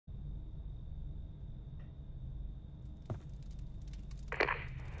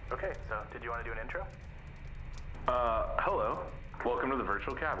Okay, so did you want to do an intro? Hello. Welcome to the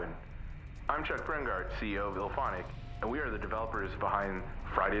Virtual Cabin. I'm Chuck Brengart, CEO of IllFonic, and we are the developers behind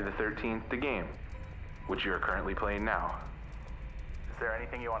Friday the 13th, the game, which you are currently playing now. Is there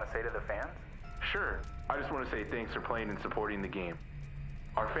anything you want to say to the fans? Sure. I just want to say thanks for playing and supporting the game.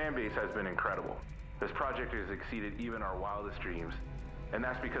 Our fan base has been incredible. This project has exceeded even our wildest dreams, and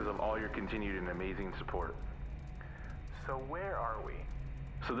that's because of all your continued and amazing support. So where are we?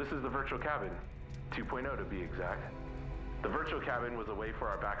 So this is the Virtual Cabin, 2.0 to be exact. The Virtual Cabin was a way for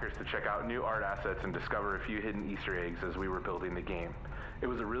our backers to check out new art assets and discover a few hidden Easter eggs as we were building the game. It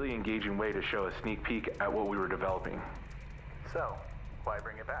was a really engaging way to show a sneak peek at what we were developing. So, why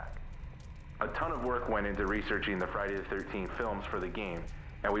bring it back? A ton of work went into researching the Friday the 13th films for the game,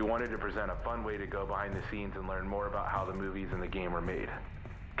 and we wanted to present a fun way to go behind the scenes and learn more about how the movies in the game were made.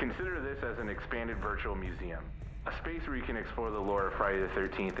 Consider this as an expanded virtual museum, a space where you can explore the lore of Friday the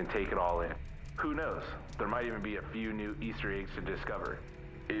 13th and take it all in. Who knows? There might even be a few new Easter eggs to discover.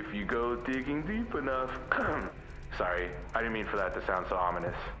 If you go digging deep enough. Sorry, I didn't mean for that to sound so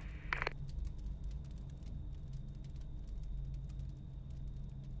ominous.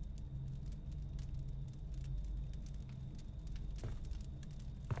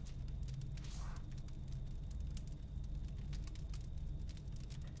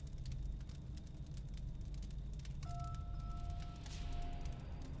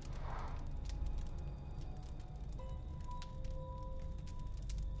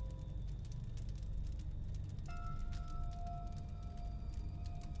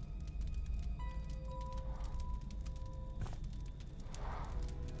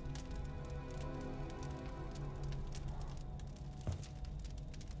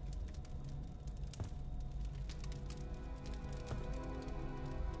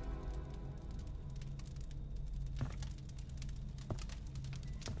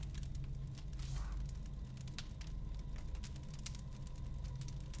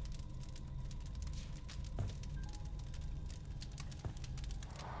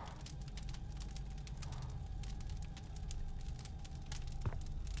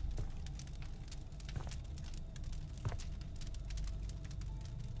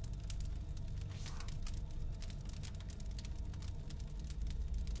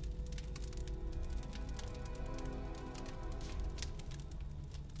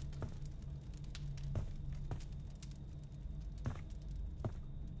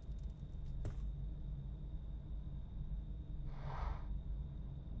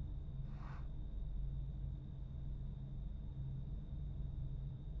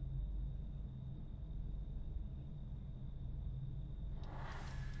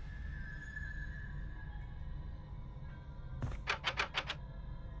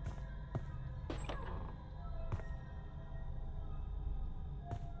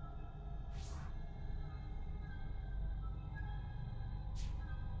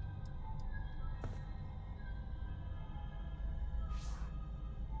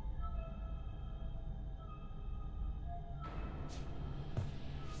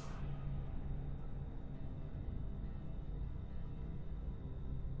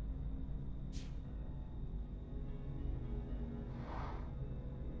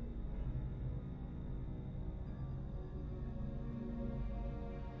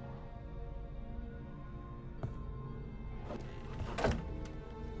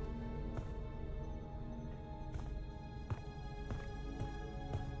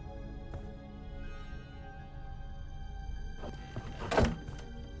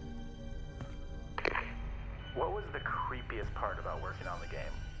 What was the creepiest part about working on the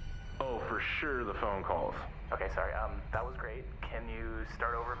game? Oh, for sure the phone calls. Okay, sorry, that was great. Can you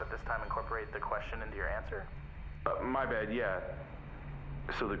start over but this time incorporate the question into your answer? My bad, yeah.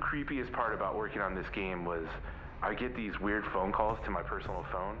 So the creepiest part about working on this game was I get these weird phone calls to my personal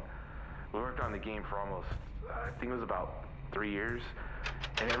phone. We worked on the game for almost, I think it was about 3 years.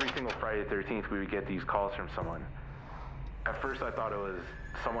 And every single Friday the 13th we would get these calls from someone. At first I thought it was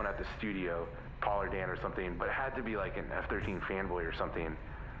someone at the studio, Paul or Dan or something, but it had to be like an F-13 fanboy or something.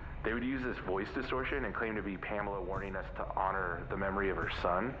 They would use this voice distortion and claim to be Pamela warning us to honor the memory of her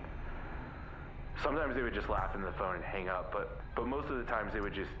son. Sometimes they would just laugh into the phone and hang up, but most of the times they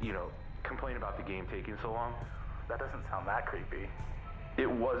would just, complain about the game taking so long. That doesn't sound that creepy. It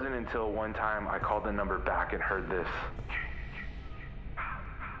wasn't until one time I called the number back and heard this.